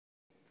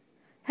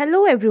Hello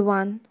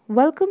everyone,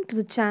 welcome to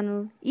the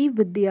channel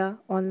e-Vidya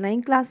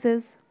online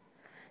classes।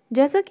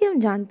 जैसा कि हम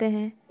जानते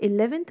हैं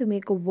 11th मई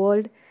को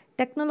वर्ल्ड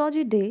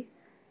टेक्नोलॉजी डे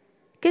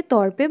के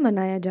तौर पे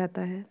मनाया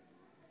जाता है।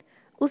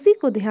 उसी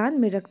को ध्यान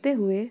में रखते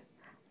हुए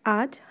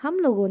आज हम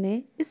लोगों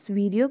ने इस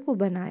वीडियो को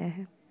बनाया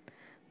है।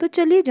 तो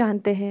चलिए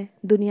जानते हैं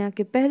दुनिया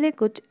के पहले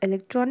कुछ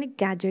इलेक्ट्रॉनिक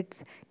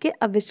गैजेट्स के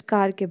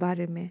आविष्कार के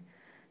बारे में।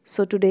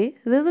 So today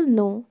we will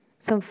know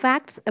some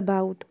facts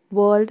about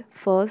world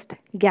first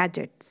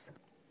gadgets.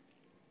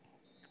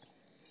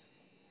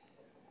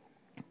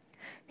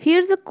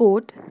 Here's a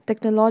quote: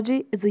 Technology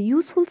is a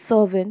useful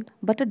servant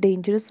but a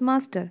dangerous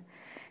master.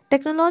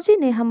 Technology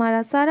ने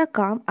हमारा सारा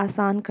काम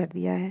आसान कर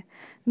दिया है।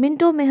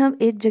 मिनटों में हम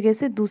एक जगह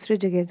से दूसरे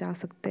जगह जा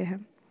सकते हैं।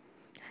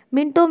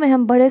 मिनटों में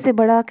हम बड़े से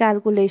बड़ा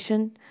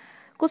कैलकुलेशन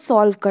को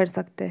सॉल्व कर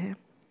सकते हैं।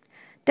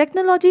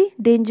 टेक्नोलॉजी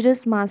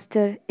डेंजरस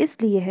मास्टर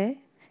इसलिए है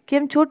कि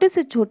हम छोटे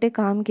से छोटे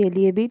काम के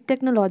लिए भी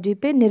टेक्नोलॉजी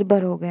पे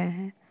निर्भर हो गए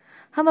हैं।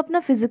 हम अपना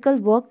फिज़िकल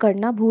वर्क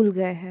करना भूल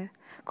गए हैं,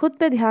 खुद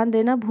पे ध्यान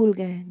देना भूल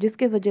गए हैं,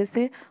 जिसके वजह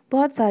से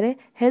बहुत सारे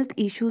हेल्थ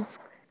इश्यूज़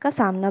का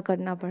सामना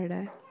करना पड़ रहा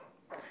है।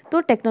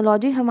 तो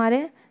टेक्नोलॉजी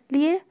हमारे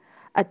लिए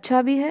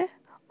अच्छा भी है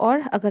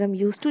और अगर हम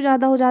यूज़ टू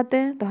ज़्यादा हो जाते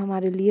हैं तो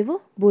हमारे लिए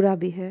वो बुरा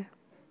भी है।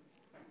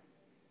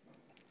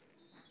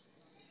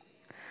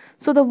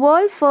 So the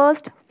world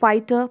first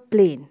fighter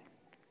plane.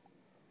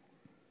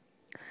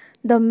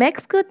 The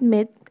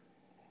Mexican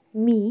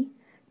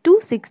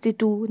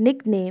Me-262,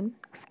 nicknamed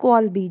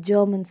Squall-B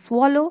German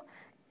Swallow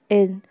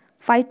in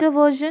fighter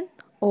version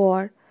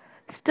or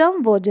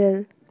Sturmvogel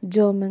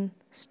German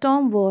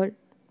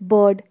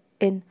Stormbird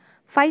in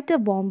fighter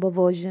bomber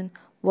version,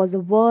 was the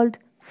world's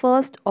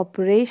first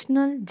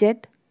operational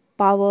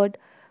jet-powered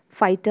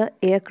fighter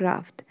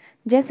aircraft।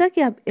 जैसा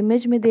कि आप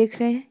image में देख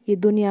रहे हैं, ये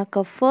दुनिया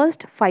का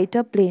फर्स्ट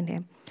फाइटर प्लेन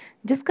है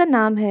जिसका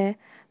नाम है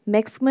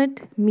मैक्समिट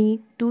मी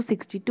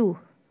 262,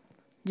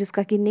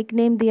 जिसका कि निक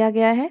नेम दिया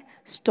गया है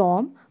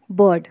storm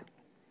bird.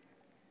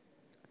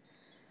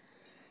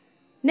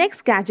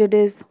 Next gadget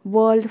is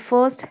world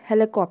first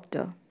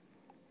helicopter.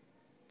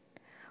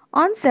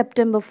 On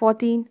September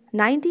 14,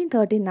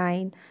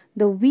 1939,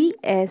 the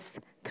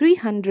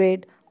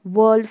VS-300,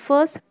 world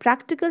first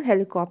practical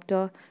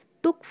helicopter,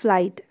 took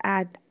flight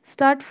at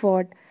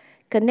Stratford,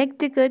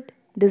 Connecticut,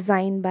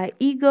 designed by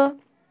Igor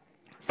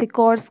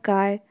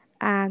Sikorsky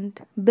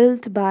and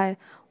built by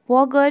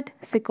Vought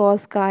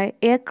Sikorsky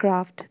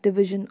Aircraft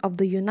Division of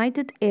the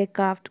United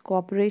Aircraft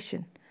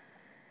Corporation.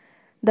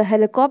 The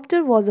helicopter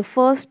was the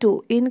first to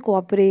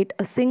incorporate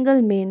a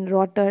single main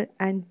rotor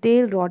and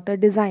tail rotor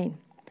design.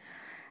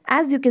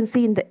 As you can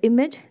see in the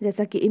image,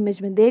 जैसा कि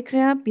image में देख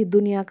रहे हैं आप, ये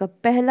दुनिया का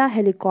पहला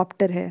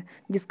हेलीकॉप्टर है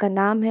जिसका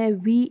नाम है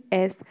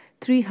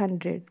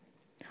VS-300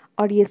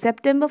 और ये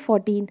सितंबर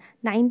 14,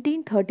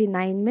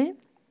 1939 में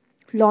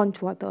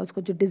लॉन्च हुआ था।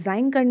 उसको जो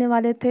डिज़ाइन करने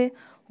वाले थे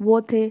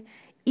वो थे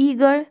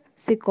eager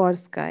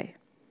सिकोर्स्काई।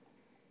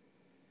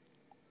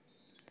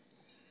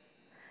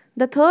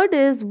 The third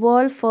is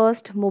world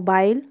first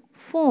mobile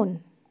phone.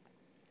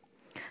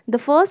 The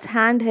first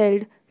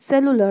handheld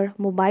cellular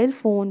mobile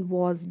phone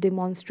was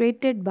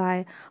demonstrated by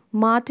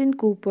Martin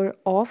Cooper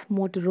of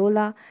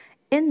Motorola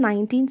in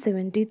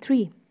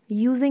 1973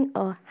 using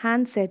a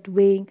handset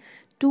weighing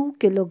 2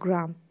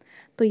 kilogram.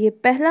 तो ये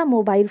पहला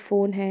मोबाइल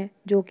फ़ोन है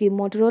जो कि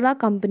मोटरोला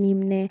कंपनी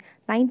ने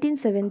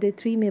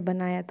 1973 में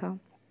बनाया था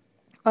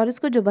और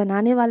इसको जो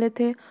बनाने वाले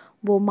थे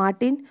वो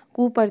मार्टिन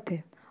कूपर थे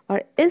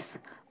और इस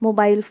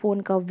मोबाइल फ़ोन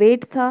का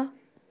वेट था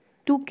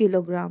 2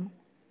 kilogram.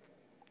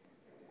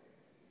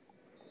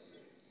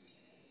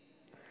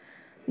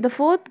 The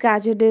fourth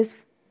gadget is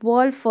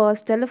world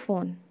first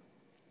telephone.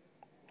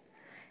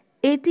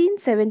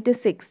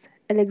 1876,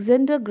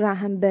 Alexander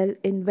Graham Bell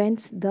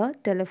invents the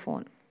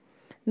telephone.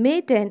 May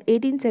 10,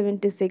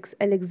 1876,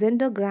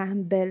 Alexander Graham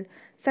Bell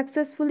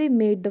successfully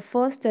made the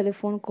first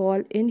telephone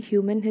call in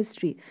human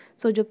history.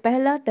 So जो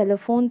पहला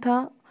telephone था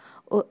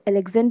वो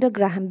Alexander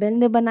Graham bell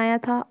ने बनाया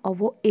था और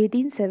वो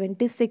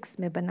 1876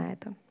 में बनाया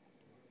था।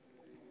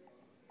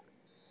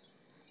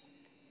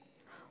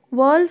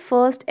 World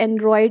first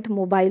Android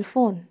mobile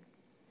phone.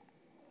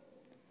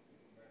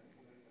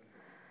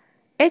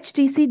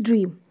 HTC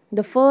Dream,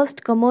 the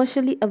first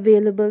commercially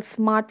available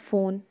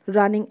smartphone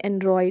running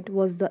Android,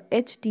 was the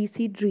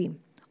HTC Dream,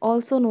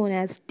 also known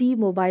as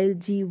T-Mobile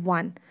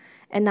G1,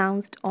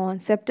 announced on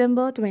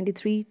September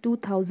 23,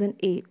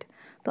 2008.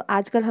 तो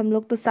आजकल हम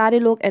लोग तो सारे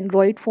लोग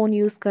एंड्रॉयड फ़ोन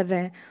यूज़ कर रहे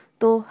हैं।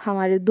 तो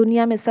हमारे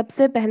दुनिया में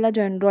सबसे पहला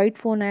जो एंड्रॉयड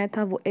फ़ोन आया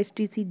था वो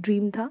HTC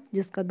ड्रीम था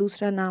जिसका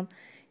दूसरा नाम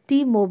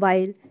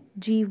T-Mobile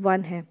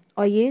G1 है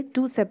और ये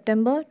 2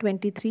 सितंबर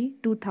 23,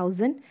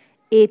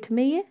 2008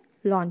 में ये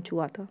लॉन्च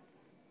हुआ था।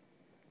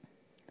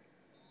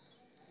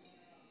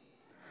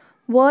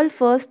 World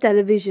first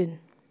television.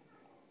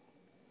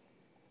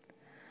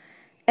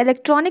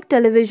 Electronic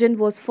television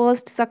was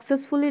first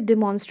successfully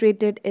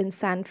demonstrated in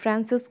San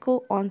Francisco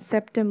on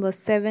September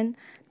 7,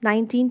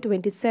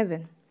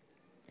 1927.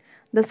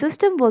 The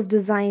system was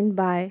designed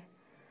by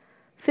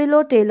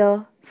Philo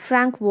Taylor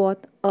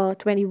Frankworth, a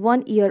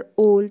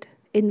 21-year-old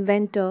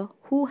inventor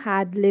who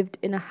had lived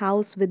in a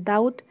house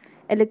without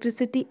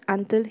electricity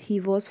until he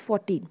was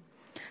 14.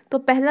 तो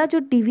पहला जो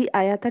TV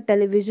आया था,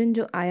 television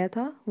जो आया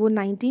था, वो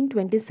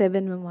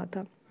 1927 में हुआ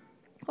था।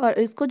 और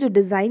इसको जो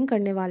डिज़ाइन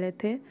करने वाले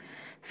थे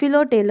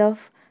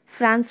फिलोटेलफ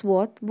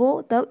फ्रांसवॉथ,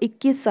 वो तब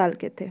 21 साल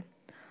के थे।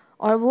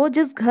 और वो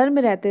जिस घर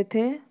में रहते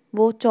थे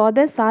वो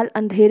 14 साल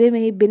अंधेरे में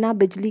ही बिना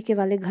बिजली के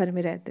वाले घर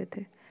में रहते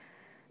थे।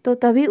 तो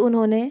तभी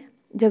उन्होंने,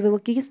 जब वो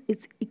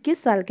 21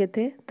 साल के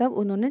थे, तब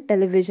उन्होंने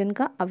टेलीविज़न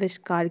का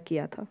आविष्कार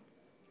किया था।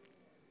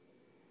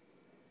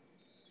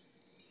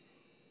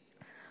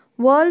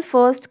 World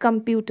first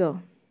computer.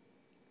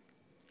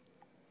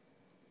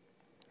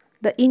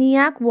 The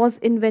ENIAC was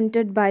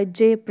invented by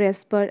J.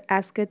 Presper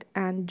Ascot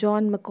and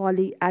John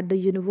Macaulay at the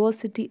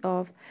University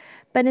of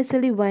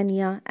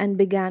Pennsylvania and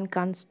began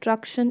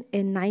construction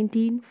in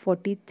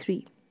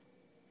 1943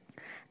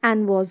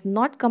 and was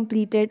not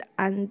completed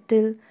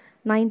until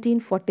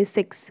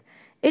 1946.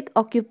 It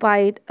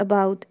occupied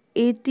about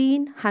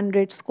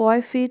 1,800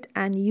 square feet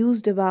and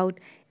used about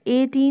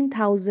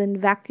 18,000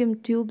 vacuum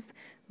tubes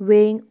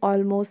weighing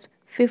almost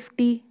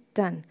 50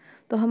 ton.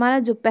 तो हमारा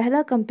जो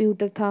पहला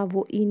computer था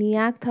वो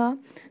ENIAC था,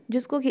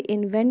 जिसको कि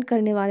invent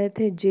करने वाले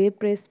थे जे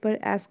प्रेस्पर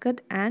एस्कट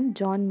एंड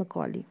जॉन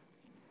मकॉली।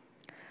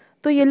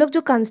 तो ये लोग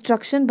जो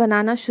कंस्ट्रक्शन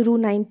बनाना शुरू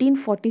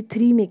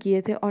 1943 में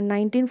किए थे और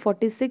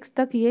 1946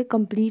 तक ये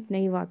कंप्लीट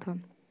नहीं हुआ था।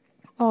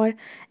 और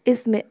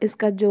इसमें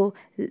इसका जो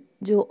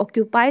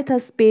ऑक्यूपाई था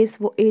स्पेस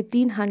वो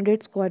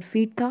 1800 स्क्वायर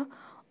फीट था।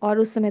 और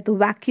उस समय तो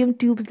वैक्यूम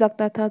ट्यूब्स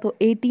लगता था, तो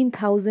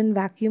 18,000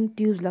 वैक्यूम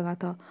ट्यूब्स लगा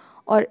था।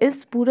 और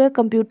इस पूरे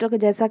कंप्यूटर का,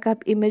 जैसा कि आप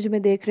इमेज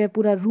में देख रहे हैं,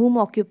 पूरा रूम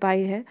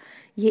ऑक्यूपाई है।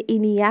 ये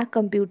ENIAC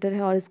कंप्यूटर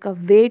है और इसका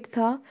वेट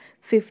था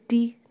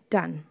 50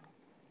 ton.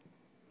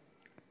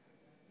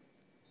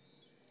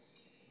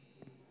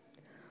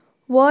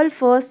 World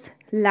first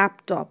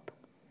laptop.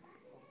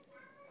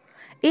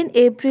 In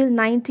April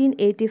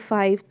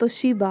 1985,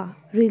 Toshiba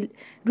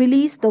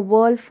released the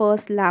world's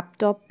first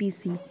laptop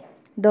PC,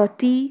 the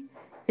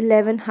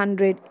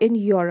T1100 in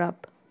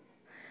Europe.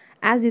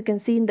 As you can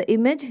see in the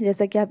image,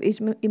 जैसा कि आप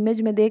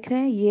इमेज में देख रहे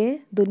हैं, ये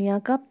दुनिया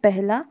का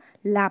पहला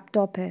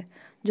लैपटॉप है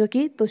जो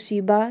कि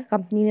तोशिबा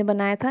कंपनी ने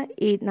बनाया था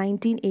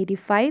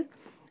 1985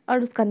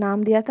 और उसका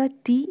नाम दिया था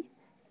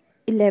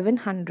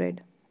T1100।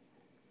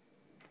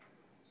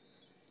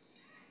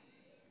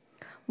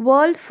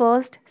 World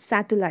first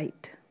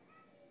satellite.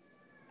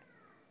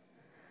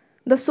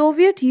 The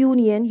Soviet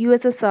Union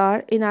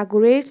 (USSR)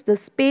 inaugurates the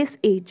space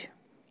age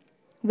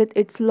with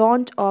its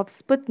launch of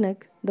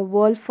Sputnik, the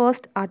world's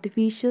first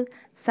artificial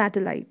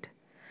satellite.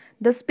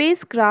 The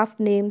spacecraft,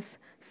 named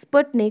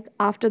Sputnik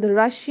after the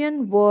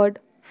Russian word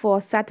for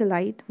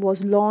satellite,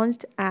 was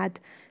launched at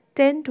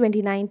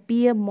 10:29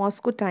 p.m.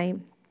 Moscow time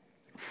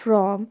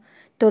from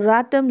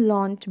Toratem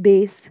launch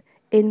base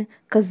in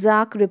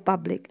Kazakh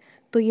Republic.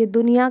 तो ये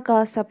दुनिया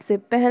का सबसे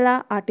पहला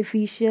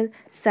artificial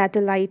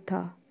satellite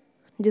था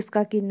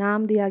जिसका कि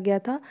नाम दिया गया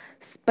था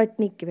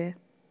स्पुतनिक में।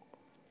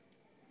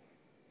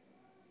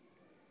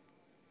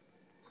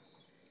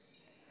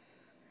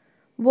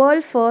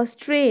 World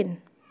first train.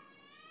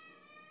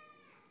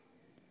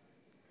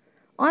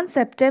 On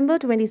September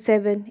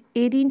 27,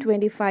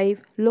 1825,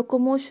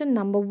 locomotion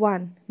number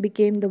 1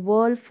 became the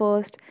world's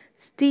first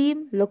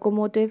steam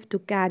locomotive to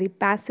carry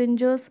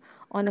passengers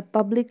on a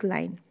public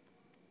line.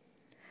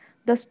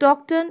 The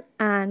Stockton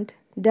and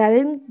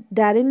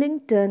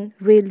Darlington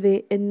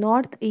Railway in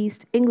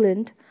northeast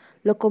England,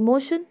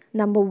 locomotion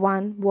number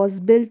 1 was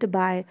built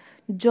by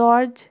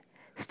George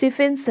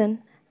Stephenson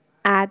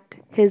at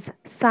his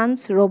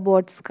son's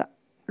robots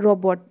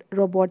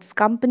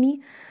company,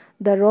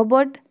 the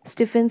Robert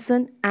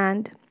Stephenson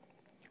and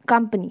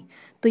Company।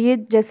 तो ये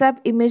जैसा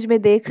आप image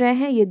में देख रहे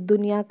हैं, ये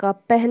दुनिया का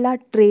पहला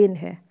ट्रेन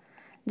है।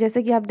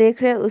 जैसे कि आप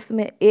देख रहे हैं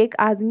उसमें एक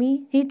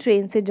आदमी ही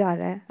ट्रेन से जा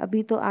रहा है।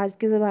 अभी तो आज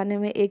के ज़माने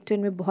में एक ट्रेन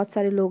में बहुत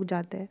सारे लोग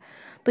जाते हैं।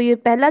 तो ये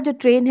पहला जो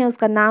ट्रेन है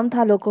उसका नाम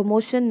था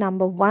लोकोमोशन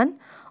नंबर 1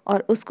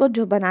 और उसको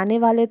जो बनाने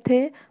वाले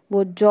थे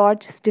वो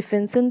जॉर्ज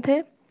स्टीफेंसन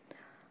थे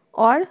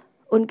और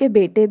उनके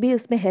बेटे भी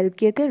उसमें हेल्प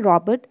किए थे,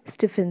 रॉबर्ट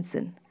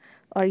स्टीफेंसन।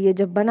 और ये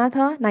जब बना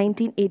था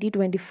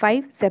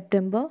 1925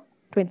 सितंबर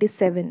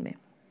 27 में।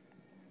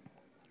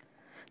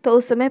 तो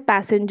उस समय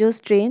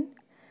पैसेंजर्स ट्रेन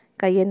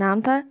का ये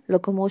नाम था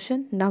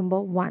locomotion number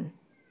 1।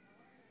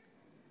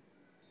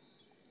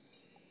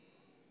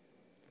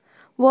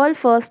 World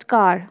first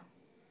car.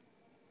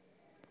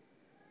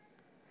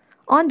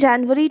 On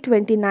January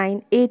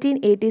 29,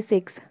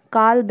 1886,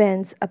 Carl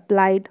Benz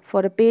applied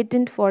for a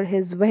patent for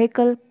his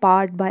vehicle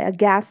powered by a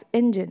gas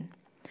engine.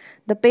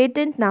 The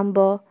patent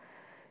number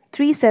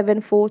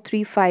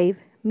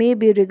 37435 may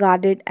be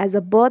regarded as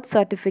a birth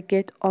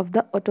certificate of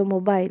the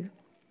automobile.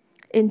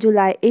 In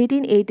July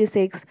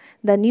 1886,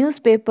 the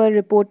newspaper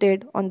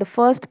reported on the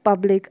first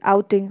public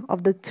outing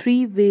of the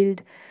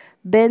three-wheeled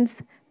Benz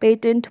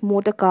patent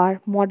motor car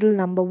model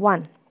number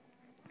 1.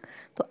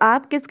 तो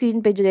आपके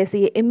screen पे जो जैसे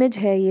ये image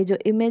है, ये जो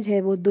image है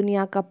वो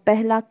दुनिया का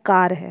पहला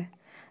कार है।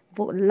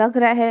 वो लग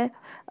रहा है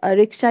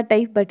रिक्शा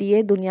टाइप, बट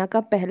ये दुनिया का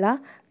पहला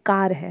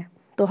कार है।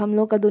 तो हम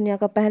लोग का दुनिया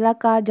का पहला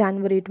कार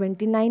जनवरी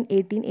 29,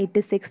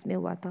 1886 में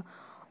हुआ था।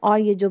 और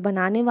ये जो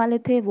बनाने वाले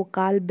थे वो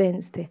कार्ल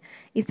बेंज थे,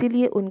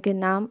 इसीलिए उनके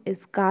नाम,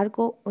 इस कार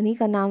को उन्हीं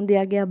का नाम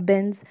दिया गया,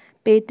 Benz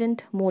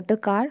patent motor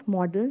car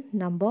model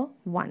number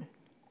 1।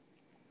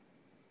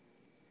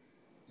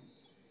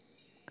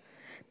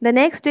 The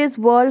next is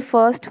world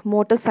first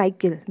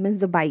motorcycle,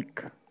 means the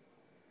bike.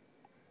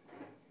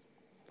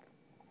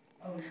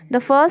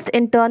 The first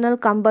internal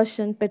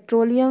combustion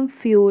petroleum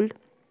fueled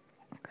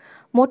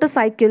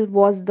motorcycle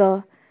was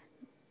the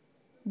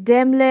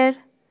Daimler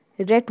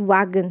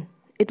Reitwagen.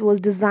 It was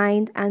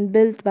designed and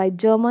built by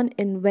German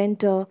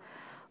inventor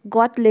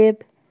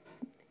Gottlieb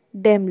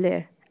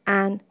Daimler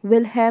and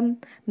Wilhelm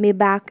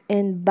Maybach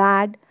in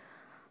Bad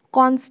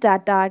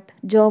Cannstatt,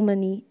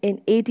 Germany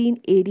in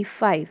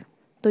 1885।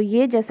 तो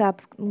ये जैसा आप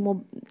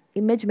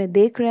image में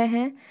देख रहे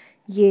हैं,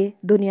 ये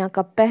दुनिया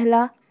का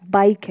पहला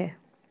बाइक है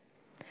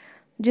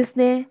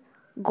जिसने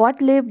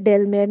गॉटलिब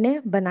डेलमेर ने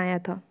बनाया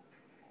था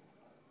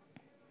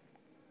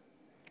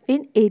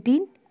in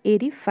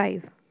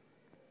 1885।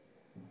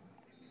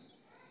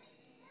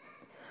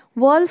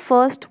 World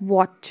first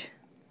watch.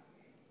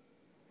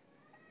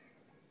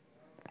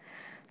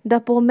 The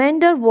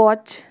Pomander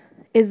watch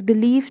is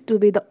believed to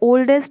be the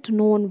oldest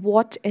known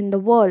watch in the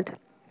world.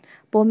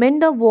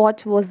 Pomander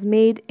watch was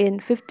made in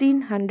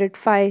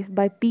 1505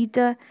 by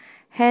Peter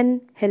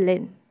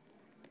Helen,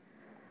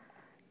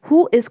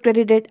 who is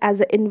credited as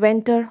the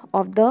inventor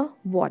of the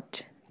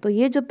watch। तो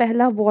ये जो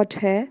पहला watch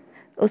है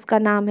उसका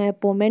नाम है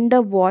पोमेंडर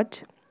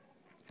watch,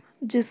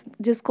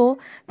 जिसको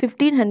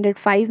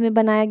 1505 में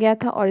बनाया गया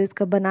था और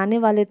इसका बनाने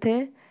वाले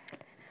थे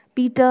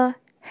Peter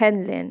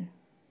Heinlein.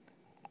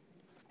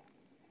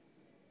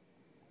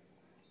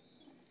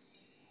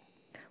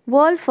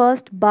 World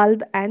first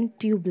bulb and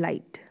tube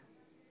light.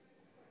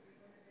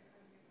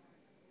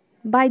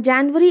 By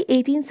January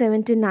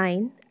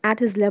 1879, at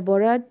his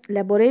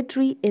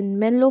laboratory in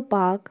Menlo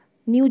Park,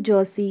 New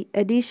Jersey,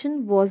 Edison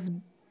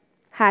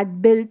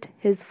had built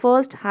his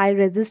first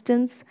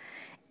high-resistance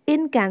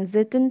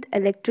incandescent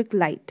electric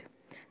light.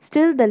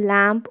 Still, the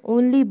lamp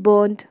only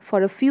burned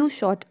for a few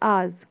short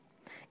hours.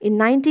 In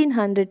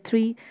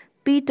 1903,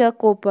 Peter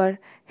Cooper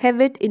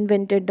Hewitt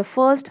invented the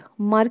first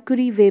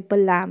mercury vapor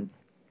lamp,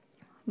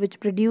 which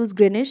produced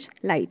greenish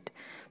light.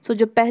 So,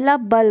 जो पहला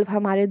bulb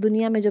हमारे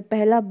दुनिया में, जो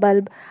पहला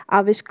bulb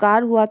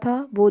आविष्कार हुआ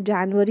था वो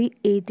जनवरी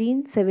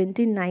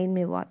 1879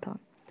 में हुआ था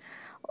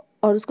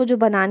और उसको जो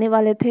बनाने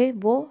वाले थे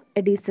वो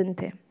एडिसन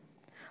थे।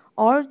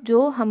 और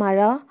जो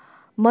हमारा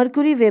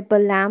मर्क्यूरी वेपर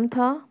लैम्प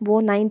था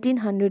वो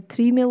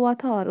 1903 में हुआ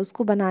था और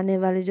उसको बनाने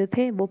वाले जो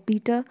थे वो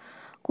पीटर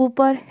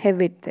कूपर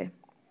हेविट थे।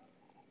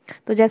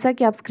 तो जैसा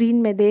कि आप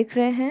स्क्रीन में देख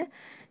रहे हैं,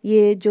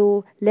 ये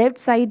जो लेफ़्ट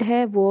साइड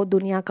है वो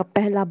दुनिया का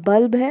पहला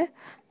बल्ब है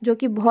जो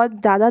कि बहुत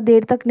ज़्यादा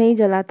देर तक नहीं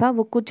जला था,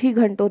 वो कुछ ही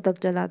घंटों तक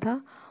जला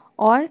था।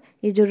 और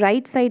ये जो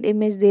राइट साइड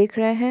इमेज देख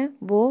रहे हैं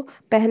वो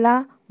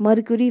पहला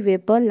मर्क्यूरी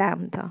वेपर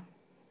लैम्प था।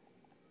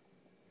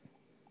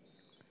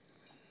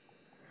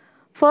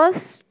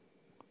 फर्स्ट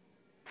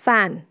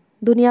फैन,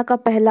 दुनिया का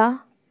पहला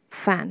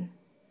fan.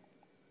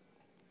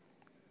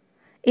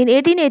 In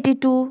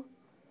 1882,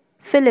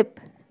 Philip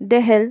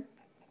Dehel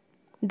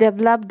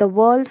developed the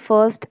world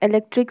first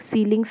electric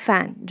ceiling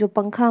fan। जो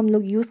पंखा हम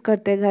लोग यूज़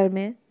करते हैं घर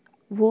में,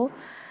 वो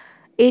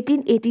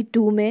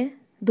 1882 में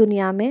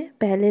दुनिया में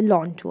पहले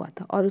लॉन्च हुआ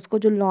था और उसको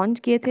जो लॉन्च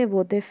किए थे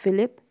वो थे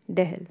Philip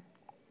डेहल।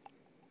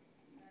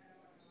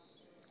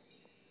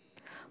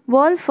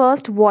 World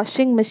first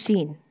washing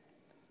machine.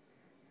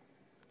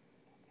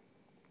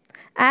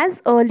 As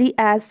early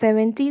as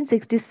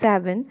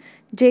 1767,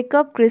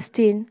 Jacob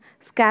Christian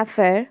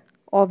Schaffer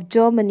of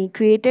Germany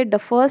created the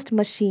first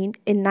machine.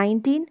 In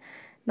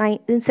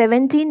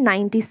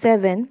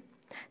 1797,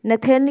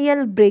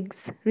 Nathaniel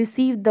Briggs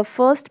received the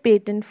first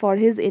patent for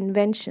his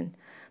invention.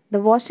 The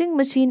washing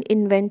machine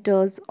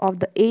inventors of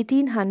the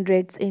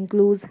 1800s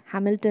include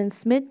Hamilton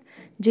Smith,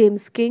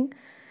 James King,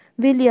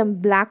 William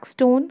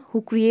Blackstone,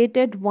 who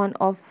created one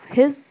of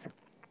his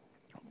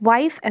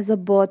wife as a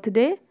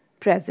birthday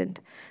present।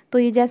 तो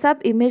ये जैसा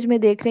आप image में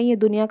देख रहे हैं, ये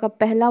दुनिया का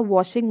पहला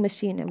वॉशिंग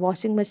मशीन है।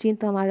 वॉशिंग मशीन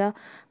तो हमारा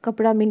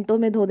कपड़ा मिनटों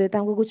में धो देता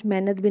है, हमको कुछ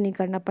मेहनत भी नहीं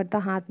करना पड़ता,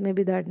 हाथ में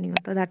भी दर्द नहीं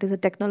होता। That is a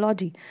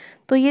technology.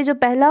 तो ये जो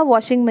पहला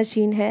वॉशिंग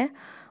मशीन है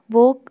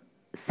वो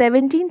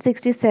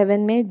 1767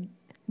 में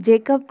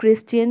जेकब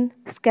क्रिस्टियन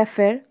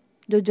स्कैफर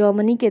जो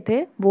जर्मनी के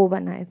थे वो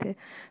बनाए थे।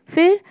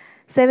 फिर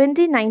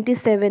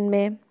 1797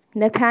 में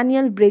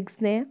नैथानियल ब्रिग्स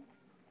ने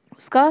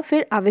उसका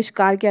फिर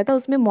आविष्कार किया था,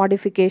 उसमें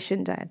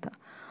मॉडिफिकेशन आया था।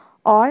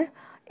 और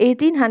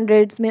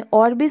 1800s में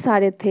और भी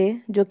सारे थे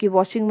जो कि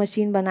वॉशिंग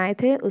मशीन बनाए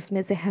थे,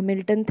 उसमें से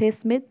हैमिल्टन थे,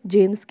 Smith,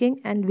 James king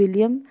and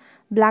William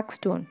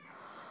Blackstone.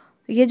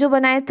 ये जो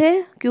बनाए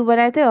थे, क्यों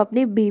बनाए थे?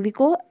 अपनी बीवी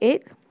को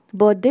एक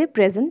बर्थडे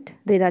प्रेजेंट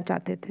देना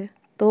चाहते थे,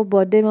 तो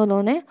बर्थडे में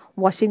उन्होंने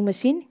वॉशिंग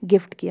मशीन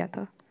गिफ्ट किया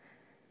था,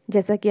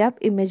 जैसा कि आप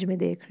इमेज में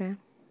देख रहे हैं।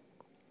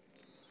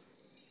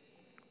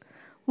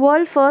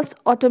 World first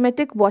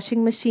automatic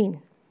washing machine.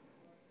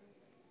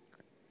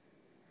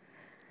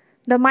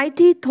 The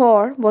mighty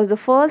Thor was the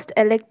first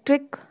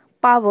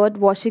electric-powered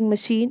washing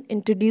machine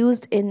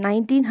introduced in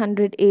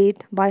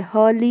 1908 by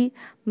Hurley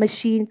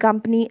Machine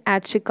Company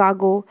at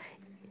Chicago,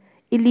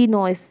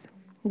 Illinois.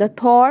 The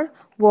Thor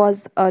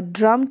was a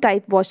drum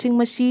type washing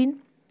machine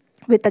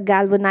with a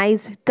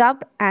galvanized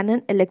tub and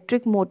an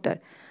electric motor.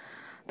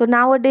 So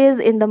nowadays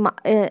in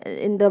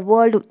the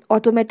world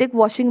automatic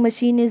washing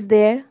machine is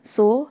there.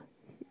 So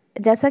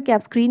जैसा कि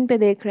आप screen पे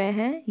देख रहे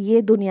हैं,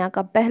 ये दुनिया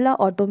का पहला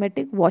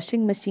ऑटोमेटिक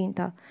वॉशिंग मशीन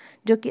था,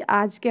 जो कि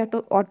आज के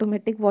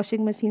ऑटोमेटिक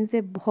वॉशिंग मशीन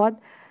से बहुत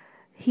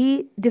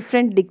ही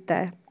डिफरेंट दिखता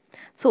है।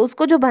 सो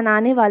उसको जो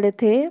बनाने वाले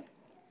थे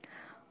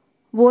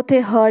वो थे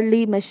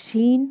Hurley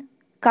machine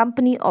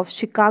company of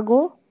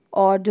Chicago,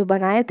 और जो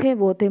बनाए थे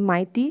वो थे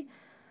माइटी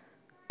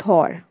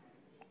थॉर।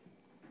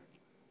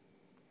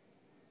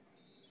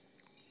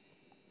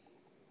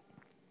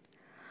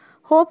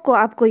 होप को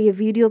आपको ये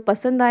वीडियो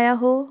पसंद आया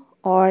हो,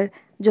 और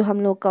जो हम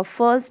लोग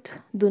का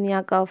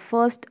दुनिया का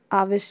फर्स्ट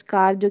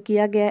आविष्कार जो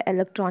किया गया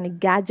इलेक्ट्रॉनिक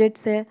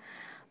गैजेट्स है,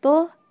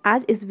 तो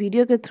आज इस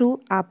वीडियो के थ्रू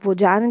आप वो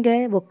जान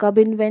गए वो कब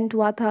इन्वेंट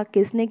हुआ था,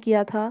 किसने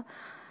किया था।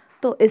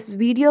 तो इस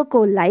वीडियो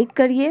को लाइक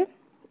करिए,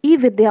 ई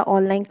विद्या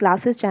ऑनलाइन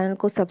क्लासेस चैनल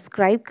को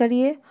सब्सक्राइब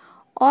करिए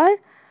और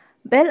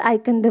बेल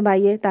आइकन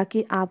दबाइए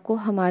ताकि आपको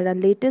हमारा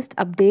लेटेस्ट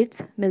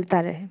अपडेट्स मिलता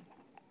रहे।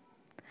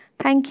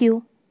 Thank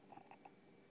you.